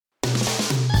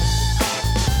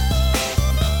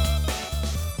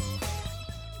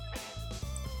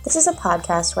This is a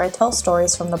podcast where I tell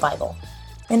stories from the Bible,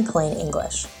 in plain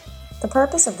English. The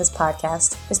purpose of this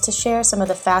podcast is to share some of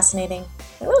the fascinating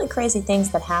and really crazy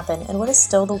things that happen in what is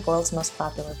still the world's most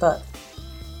popular book.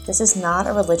 This is not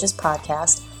a religious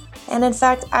podcast, and in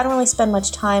fact, I don't really spend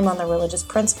much time on the religious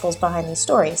principles behind these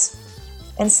stories.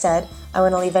 Instead, I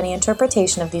want to leave any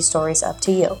interpretation of these stories up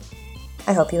to you.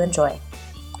 I hope you enjoy.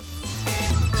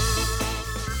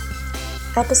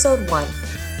 Episode 1,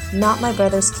 Not My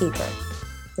Brother's Keeper.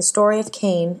 The story of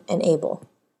Cain and Abel,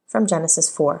 from Genesis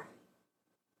 4.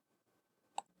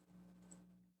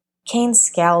 Cain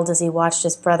scowled as he watched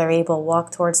his brother Abel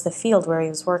walk towards the field where he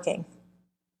was working.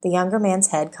 The younger man's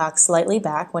head cocked slightly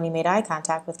back when he made eye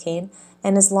contact with Cain,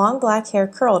 and his long black hair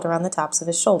curled around the tops of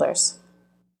his shoulders.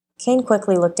 Cain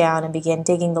quickly looked down and began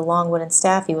digging the long wooden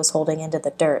staff he was holding into the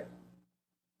dirt.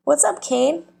 "What's up,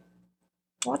 Cain?"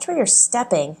 "Watch where you're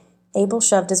stepping." Abel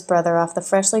shoved his brother off the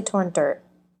freshly torn dirt.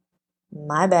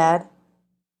 "My bad."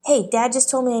 "Hey, Dad just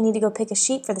told me I need to go pick a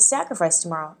sheep for the sacrifice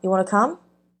tomorrow. You want to come?"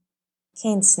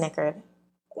 Cain snickered.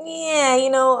 "Yeah,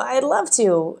 I'd love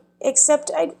to, except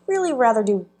I'd really rather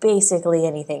do basically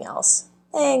anything else.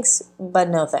 Thanks, but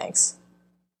no thanks."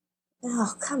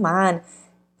 "Oh, come on.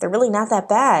 They're really not that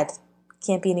bad.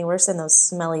 Can't be any worse than those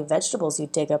smelly vegetables you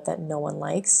dig up that no one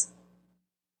likes."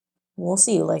 "We'll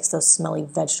see who likes those smelly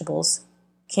vegetables."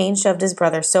 Cain shoved his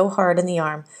brother so hard in the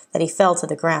arm that he fell to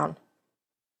the ground.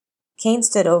 Cain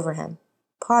stood over him,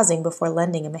 pausing before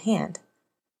lending him a hand.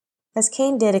 As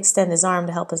Cain did extend his arm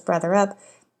to help his brother up,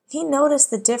 he noticed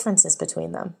the differences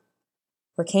between them.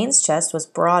 Where Cain's chest was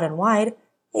broad and wide,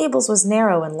 Abel's was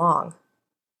narrow and long.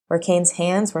 Where Cain's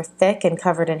hands were thick and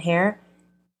covered in hair,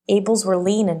 Abel's were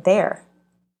lean and bare.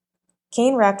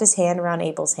 Cain wrapped his hand around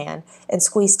Abel's hand and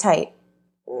squeezed tight,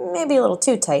 maybe a little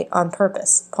too tight, on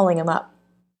purpose, pulling him up.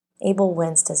 Abel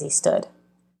winced as he stood.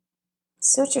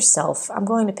 "Suit yourself. I'm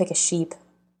going to pick a sheep."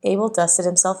 Abel dusted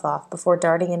himself off before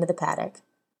darting into the paddock.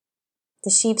 The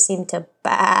sheep seemed to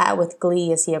baa with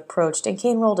glee as he approached, and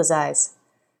Cain rolled his eyes.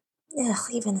 Ugh,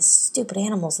 even the stupid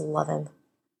animals love him.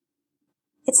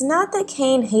 It's not that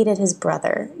Cain hated his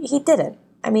brother. He didn't.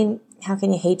 I mean, how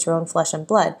can you hate your own flesh and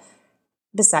blood?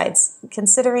 Besides,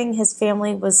 considering his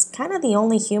family was kind of the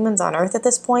only humans on Earth at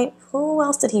this point, who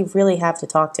else did he really have to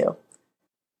talk to?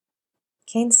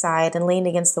 Cain sighed and leaned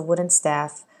against the wooden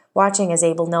staff, watching as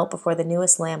Abel knelt before the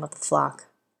newest lamb of the flock.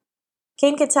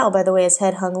 Cain could tell by the way his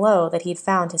head hung low that he'd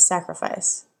found his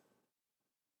sacrifice.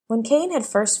 When Cain had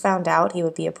first found out he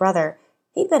would be a brother,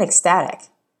 he'd been ecstatic.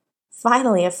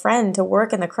 Finally, a friend to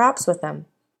work in the crops with him.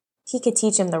 He could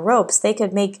teach him the ropes. They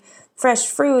could make fresh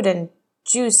fruit and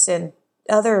juice and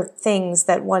other things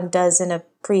that one does in a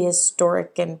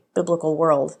prehistoric and biblical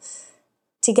world.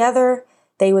 Together,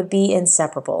 they would be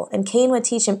inseparable, and Cain would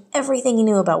teach him everything he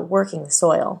knew about working the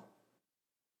soil.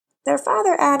 Their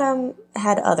father Adam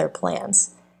had other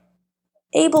plans.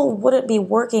 Abel wouldn't be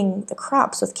working the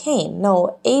crops with Cain.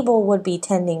 No, Abel would be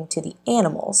tending to the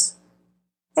animals.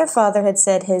 Their father had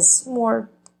said his more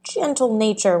gentle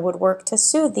nature would work to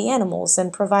soothe the animals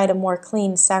and provide a more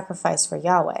clean sacrifice for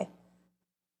Yahweh.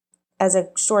 As a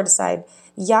short aside,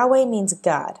 Yahweh means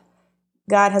God.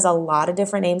 God has a lot of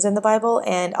different names in the Bible,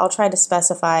 and I'll try to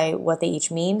specify what they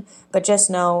each mean, but just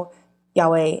know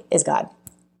Yahweh is God.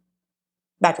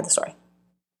 Back to the story.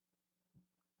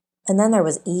 And then there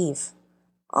was Eve,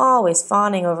 always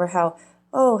fawning over how,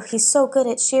 "Oh, he's so good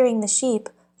at shearing the sheep.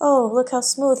 Oh, look how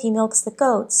smooth he milks the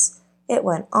goats." It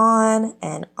went on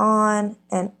and on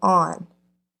and on.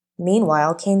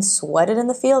 Meanwhile, Cain sweated in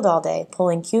the field all day,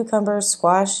 pulling cucumbers,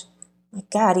 squash, my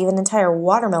God, even entire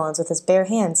watermelons with his bare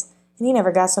hands, and he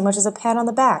never got so much as a pat on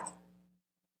the back.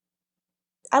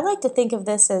 I like to think of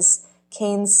this as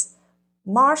Cain's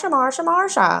Marsha, Marsha,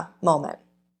 Marsha moment.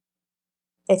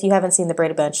 If you haven't seen the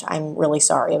Brady Bunch, I'm really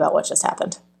sorry about what just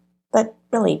happened. But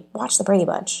really, watch the Brady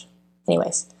Bunch.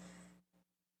 Anyways,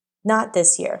 not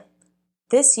this year.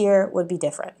 This year would be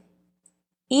different.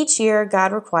 Each year,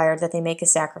 God required that they make a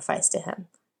sacrifice to him,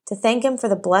 to thank him for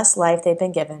the blessed life they've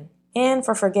been given, and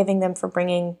for forgiving them for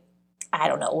bringing,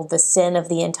 the sin of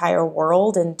the entire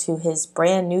world into his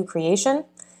brand new creation.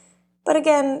 But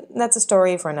again, that's a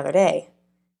story for another day.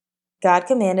 God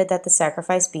commanded that the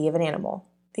sacrifice be of an animal,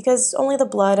 because only the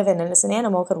blood of an innocent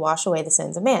animal could wash away the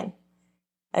sins of man.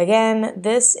 Again,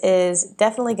 this is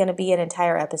definitely going to be an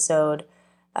entire episode.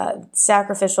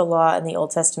 Sacrificial law in the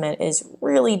Old Testament is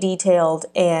really detailed,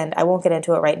 and I won't get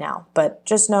into it right now, but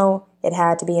just know it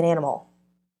had to be an animal.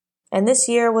 And this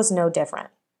year was no different.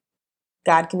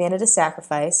 God commanded a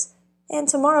sacrifice, and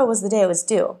tomorrow was the day it was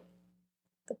due.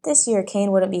 But this year,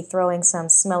 Cain wouldn't be throwing some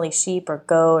smelly sheep or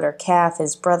goat or calf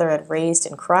his brother had raised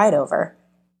and cried over.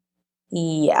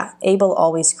 Yeah, Abel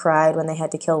always cried when they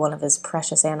had to kill one of his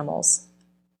precious animals.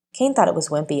 Cain thought it was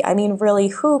wimpy. I mean, really,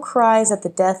 who cries at the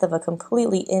death of a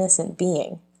completely innocent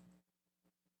being?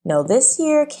 No, this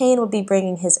year Cain would be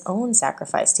bringing his own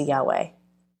sacrifice to Yahweh.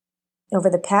 Over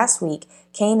the past week,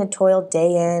 Cain had toiled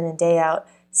day in and day out,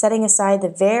 setting aside the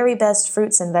very best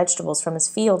fruits and vegetables from his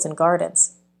fields and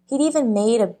gardens. He'd even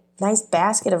made a nice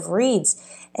basket of reeds,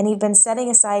 and he'd been setting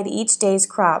aside each day's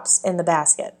crops in the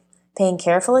basket, paying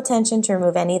careful attention to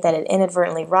remove any that had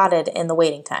inadvertently rotted in the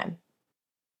waiting time.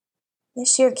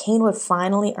 This year, Cain would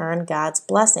finally earn God's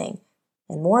blessing,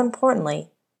 and more importantly,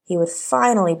 he would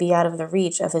finally be out of the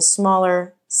reach of his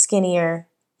smaller, skinnier,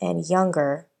 and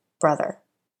younger brother.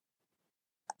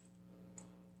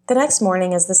 The next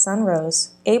morning, as the sun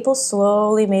rose, Abel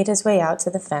slowly made his way out to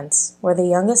the fence, where the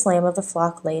youngest lamb of the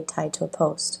flock lay tied to a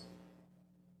post.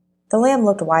 The lamb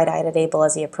looked wide-eyed at Abel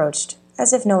as he approached,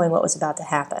 as if knowing what was about to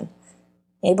happen.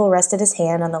 Abel rested his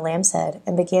hand on the lamb's head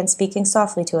and began speaking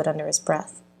softly to it under his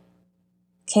breath.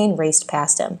 Cain raced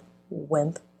past him.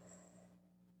 Wimp.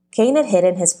 Cain had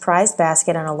hidden his prized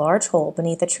basket in a large hole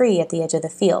beneath a tree at the edge of the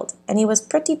field, and he was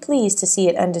pretty pleased to see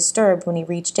it undisturbed when he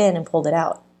reached in and pulled it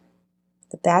out.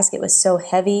 The basket was so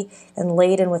heavy and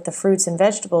laden with the fruits and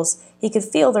vegetables, he could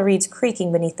feel the reeds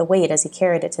creaking beneath the weight as he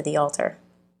carried it to the altar.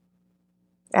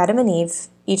 Adam and Eve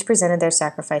each presented their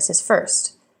sacrifices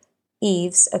first.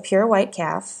 Eve's a pure white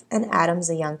calf, and Adam's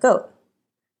a young goat.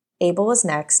 Abel was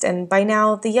next, and by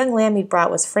now the young lamb he'd brought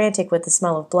was frantic with the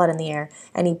smell of blood in the air,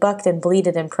 and he bucked and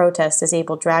bleated in protest as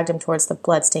Abel dragged him towards the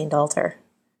blood-stained altar.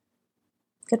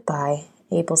 "Goodbye,"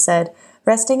 Abel said,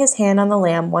 resting his hand on the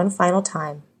lamb one final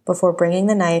time before bringing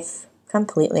the knife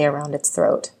completely around its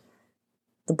throat.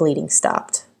 The bleeding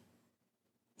stopped.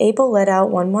 Abel let out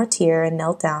one more tear and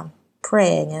knelt down,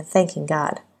 praying and thanking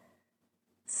God.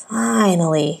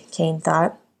 Finally, Cain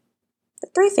thought. The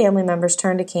three family members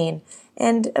turned to Cain,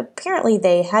 and apparently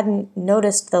they hadn't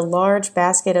noticed the large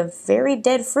basket of very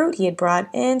dead fruit he had brought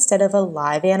instead of a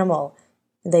live animal.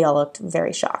 They all looked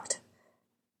very shocked.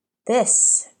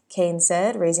 "This," Cain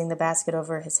said, raising the basket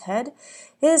over his head,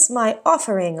 "is my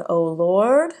offering, O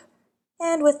Lord."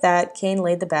 And with that, Cain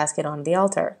laid the basket on the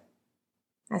altar.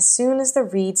 As soon as the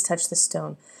reeds touched the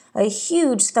stone, a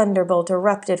huge thunderbolt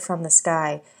erupted from the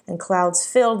sky, and clouds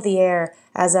filled the air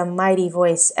as a mighty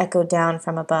voice echoed down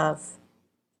from above.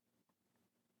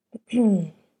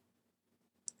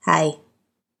 Hi.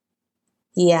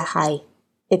 Yeah, hi.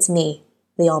 It's me,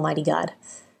 the Almighty God.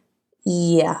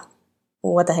 Yeah.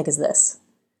 What the heck is this?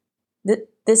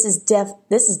 This is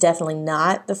definitely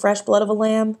not the fresh blood of a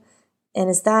lamb. And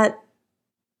is that...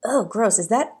 Oh, gross. Is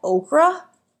that okra?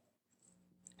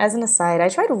 As an aside, I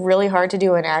tried really hard to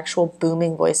do an actual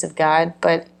booming voice of God,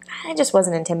 but I just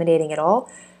wasn't intimidating at all.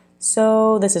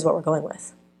 So this is what we're going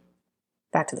with.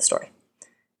 Back to the story.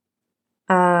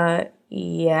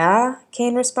 Yeah,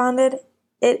 Cain responded.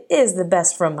 It is the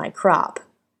best from my crop.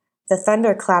 The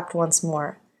thunder clapped once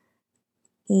more.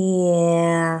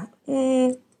 Yeah,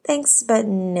 thanks, but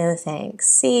no thanks.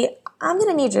 See, I'm going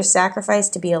to need your sacrifice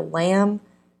to be a lamb.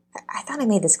 I thought I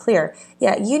made this clear.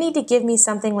 Yeah, you need to give me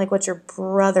something like what your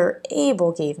brother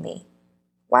Abel gave me.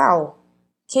 Wow.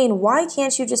 Cain, why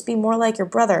can't you just be more like your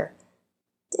brother?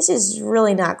 This is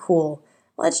really not cool.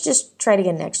 Let's just try it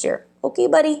again next year. Okay,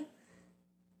 buddy?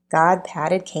 God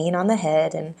patted Cain on the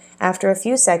head, and after a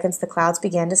few seconds the clouds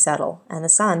began to settle, and the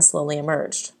sun slowly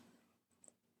emerged.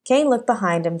 Cain looked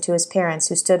behind him to his parents,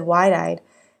 who stood wide-eyed,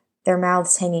 their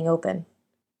mouths hanging open.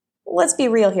 Let's be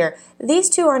real here. These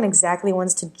two aren't exactly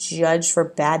ones to judge for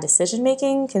bad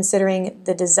decision-making, considering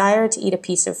the desire to eat a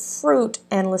piece of fruit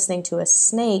and listening to a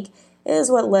snake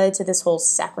is what led to this whole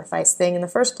sacrifice thing in the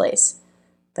first place.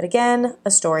 But again,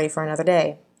 a story for another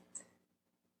day.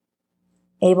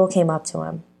 Abel came up to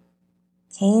him.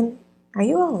 Cain, are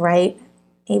you all right?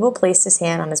 Abel placed his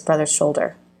hand on his brother's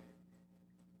shoulder.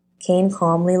 Cain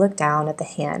calmly looked down at the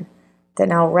hand that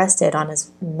now rested on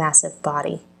his massive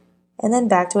body, and then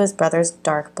back to his brother's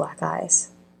dark black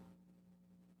eyes.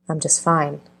 I'm just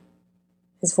fine.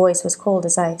 His voice was cold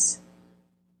as ice.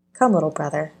 Come, little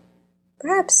brother.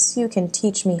 Perhaps you can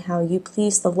teach me how you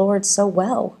please the Lord so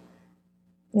well.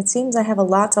 It seems I have a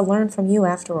lot to learn from you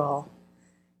after all.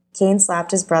 Cain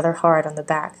slapped his brother hard on the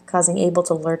back, causing Abel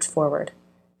to lurch forward.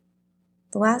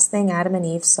 The last thing Adam and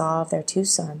Eve saw of their two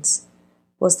sons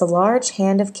was the large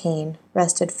hand of Cain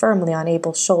rested firmly on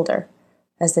Abel's shoulder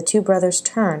as the two brothers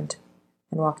turned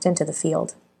and walked into the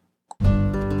field.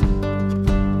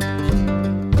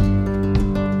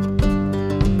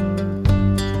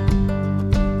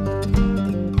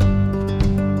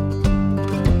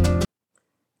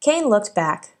 Cain looked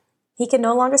back. He could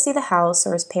no longer see the house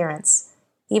or his parents.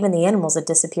 Even the animals had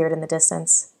disappeared in the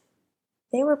distance.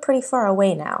 They were pretty far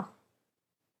away now.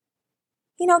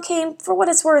 You know, Cain, for what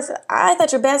it's worth, I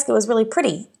thought your basket was really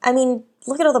pretty. I mean,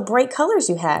 look at all the bright colors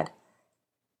you had.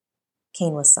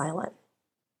 Cain was silent.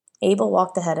 Abel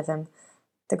walked ahead of him.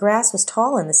 The grass was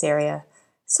tall in this area,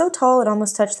 so tall it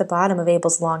almost touched the bottom of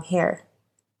Abel's long hair.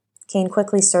 Cain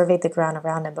quickly surveyed the ground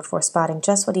around him before spotting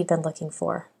just what he'd been looking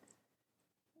for.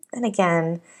 Then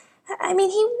again, I mean,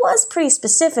 he was pretty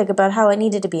specific about how it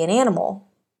needed to be an animal,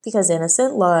 because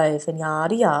innocent life and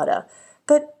yada yada.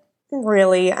 But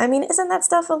really, I mean, isn't that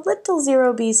stuff a little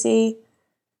 0 BC?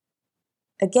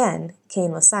 Again,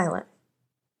 Cain was silent.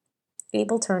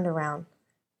 Abel turned around.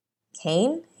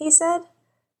 Cain, he said.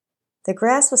 The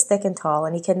grass was thick and tall,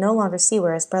 and he could no longer see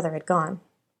where his brother had gone.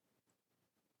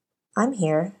 I'm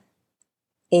here,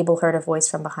 Abel heard a voice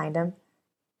from behind him.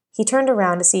 He turned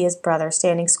around to see his brother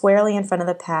standing squarely in front of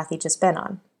the path he'd just been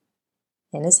on.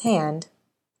 In his hand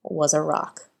was a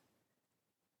rock.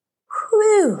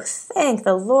 Whew, thank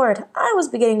the Lord. I was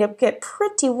beginning to get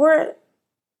pretty worried.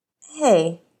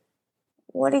 Hey,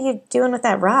 what are you doing with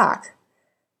that rock?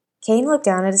 Cain looked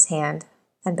down at his hand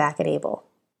and back at Abel.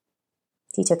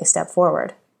 He took a step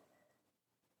forward.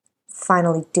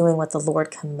 Finally doing what the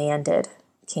Lord commanded,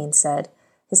 Cain said,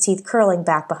 his teeth curling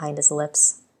back behind his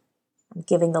lips. I'm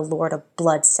giving the Lord a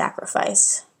blood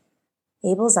sacrifice.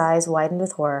 Abel's eyes widened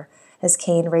with horror as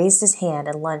Cain raised his hand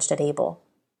and lunged at Abel.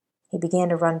 He began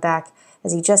to run back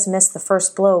as he just missed the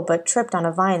first blow but tripped on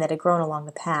a vine that had grown along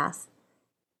the path.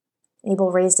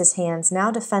 Abel raised his hands,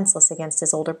 now defenseless against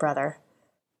his older brother.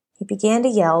 He began to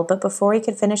yell, but before he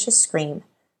could finish his scream,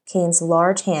 Cain's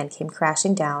large hand came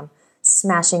crashing down,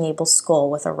 smashing Abel's skull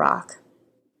with a rock.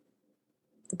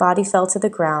 The body fell to the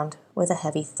ground with a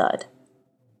heavy thud.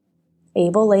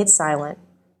 Abel laid silent,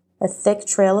 a thick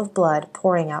trail of blood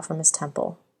pouring out from his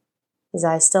temple, his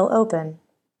eyes still open,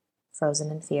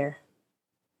 frozen in fear.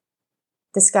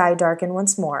 The sky darkened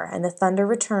once more, and the thunder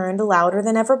returned louder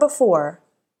than ever before.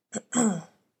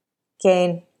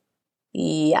 Cain.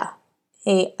 Yeah.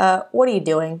 Hey, what are you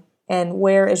doing? And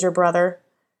where is your brother?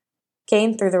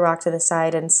 Cain threw the rock to the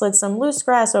side and slid some loose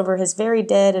grass over his very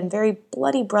dead and very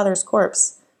bloody brother's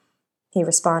corpse. He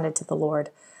responded to the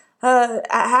Lord. How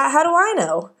do I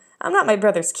know? I'm not my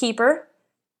brother's keeper.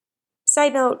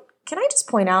 Side note, can I just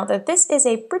point out that this is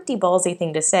a pretty ballsy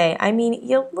thing to say? I mean,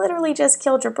 you literally just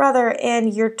killed your brother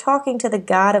and you're talking to the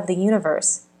God of the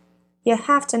universe. You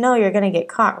have to know you're going to get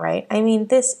caught, right? I mean,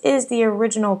 this is the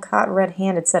original caught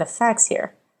red-handed set of facts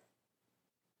here.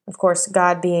 Of course,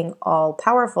 God, being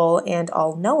all-powerful and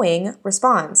all-knowing,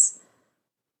 responds.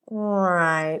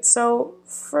 Right, so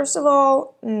first of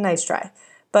all, nice try.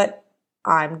 But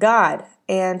I'm God,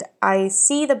 and I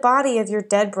see the body of your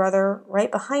dead brother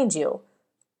right behind you.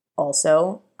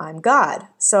 Also, I'm God,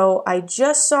 so I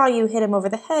just saw you hit him over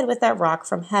the head with that rock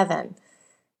from heaven.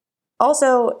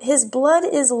 Also, his blood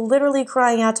is literally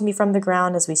crying out to me from the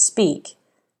ground as we speak.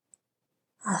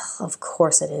 Of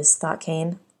course it is, thought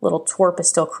Cain. Little twerp is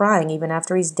still crying even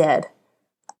after he's dead.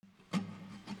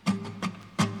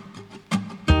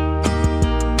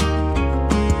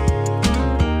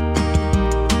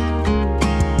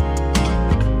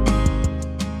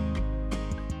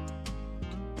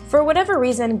 For whatever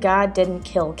reason, God didn't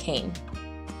kill Cain.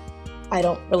 I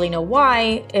don't really know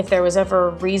why. If there was ever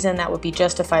a reason that would be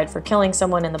justified for killing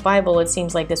someone in the Bible, it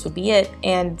seems like this would be it.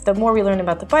 And the more we learn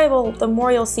about the Bible, the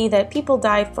more you'll see that people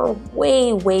die for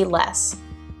way, way less.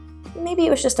 Maybe it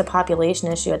was just a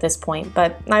population issue at this point,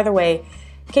 but either way,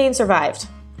 Cain survived.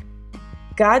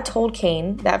 God told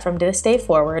Cain that from this day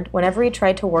forward, whenever he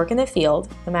tried to work in the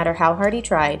field, no matter how hard he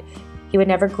tried, he would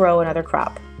never grow another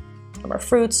crop. No more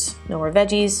fruits, no more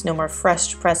veggies, no more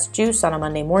fresh pressed juice on a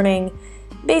Monday morning.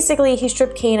 Basically, he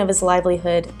stripped Cain of his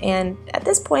livelihood and, at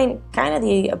this point, kind of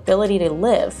the ability to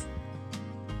live.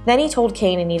 Then he told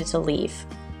Cain he needed to leave.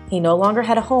 He no longer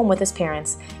had a home with his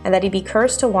parents, and that he'd be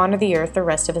cursed to wander the earth the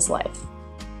rest of his life.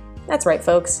 That's right,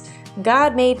 folks.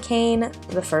 God made Cain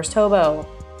the first hobo.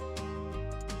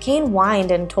 Cain whined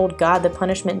and told God the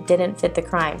punishment didn't fit the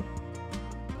crime.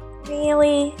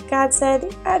 Really? God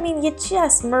said, I mean, you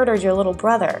just murdered your little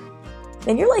brother.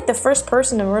 And you're like the first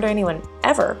person to murder anyone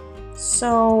ever.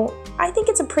 So, I think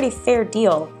it's a pretty fair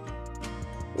deal.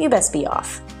 You best be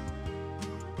off.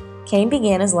 Cain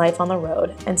began his life on the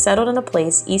road and settled in a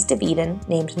place east of Eden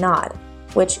named Nod,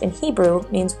 which in Hebrew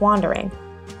means wandering.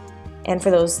 And for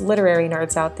those literary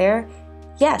nerds out there,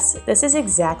 yes, this is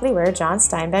exactly where John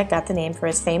Steinbeck got the name for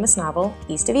his famous novel,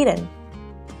 East of Eden.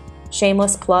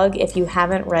 Shameless plug, if you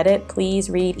haven't read it, please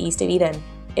read East of Eden.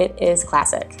 It is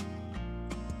classic.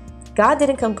 God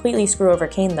didn't completely screw over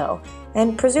Cain though,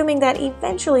 and presuming that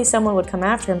eventually someone would come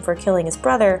after him for killing his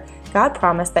brother, God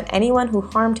promised that anyone who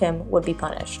harmed him would be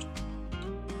punished.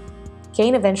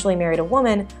 Cain eventually married a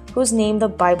woman whose name the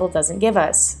Bible doesn't give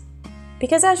us.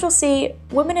 Because as you'll see,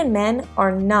 women and men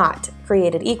are not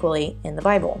created equally in the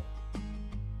Bible.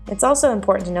 It's also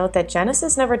important to note that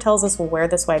Genesis never tells us where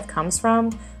this wife comes from,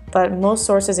 but most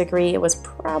sources agree it was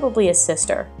probably a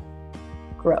sister.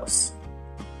 Gross.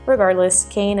 Regardless,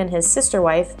 Cain and his sister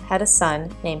wife had a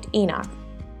son named Enoch.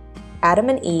 Adam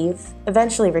and Eve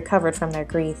eventually recovered from their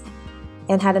grief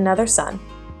and had another son.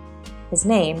 His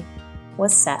name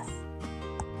was Seth.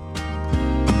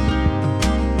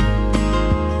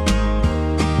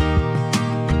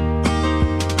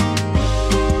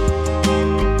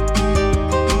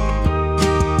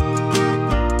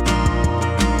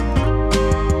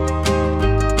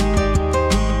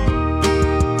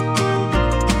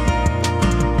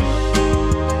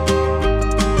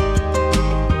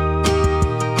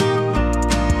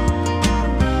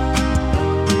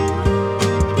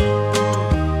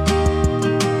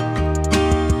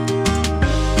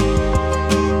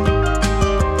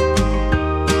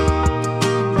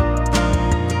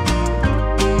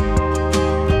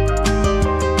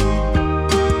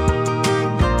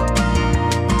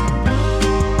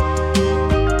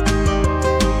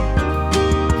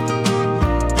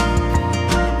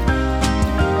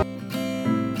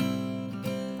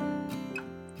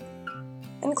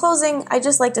 In closing, I'd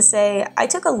just like to say I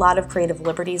took a lot of creative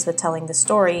liberties with telling the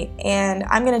story, and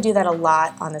I'm going to do that a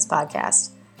lot on this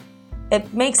podcast.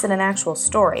 It makes it an actual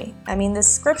story. I mean, the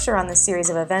scripture on this series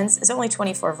of events is only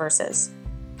 24 verses,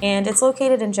 and it's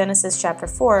located in Genesis chapter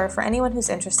 4 for anyone who's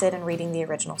interested in reading the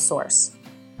original source.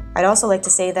 I'd also like to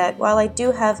say that while I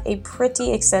do have a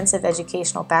pretty extensive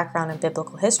educational background in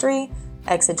biblical history,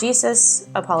 exegesis,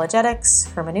 apologetics,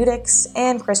 hermeneutics,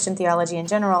 and Christian theology in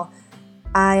general,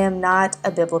 I am not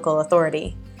a biblical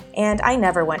authority, and I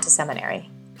never went to seminary.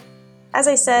 As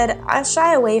I said, I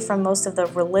shy away from most of the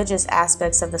religious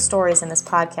aspects of the stories in this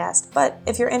podcast, but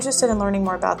if you're interested in learning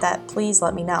more about that, please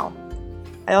let me know.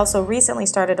 I also recently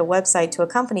started a website to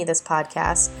accompany this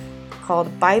podcast called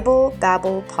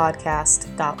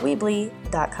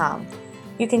BibleBabblePodcast.weebly.com.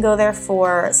 You can go there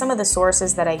for some of the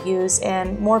sources that I use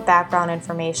and more background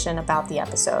information about the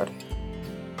episode.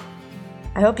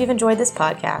 I hope you've enjoyed this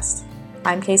podcast.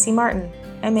 I'm Casey Martin,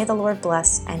 and may the Lord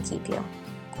bless and keep you.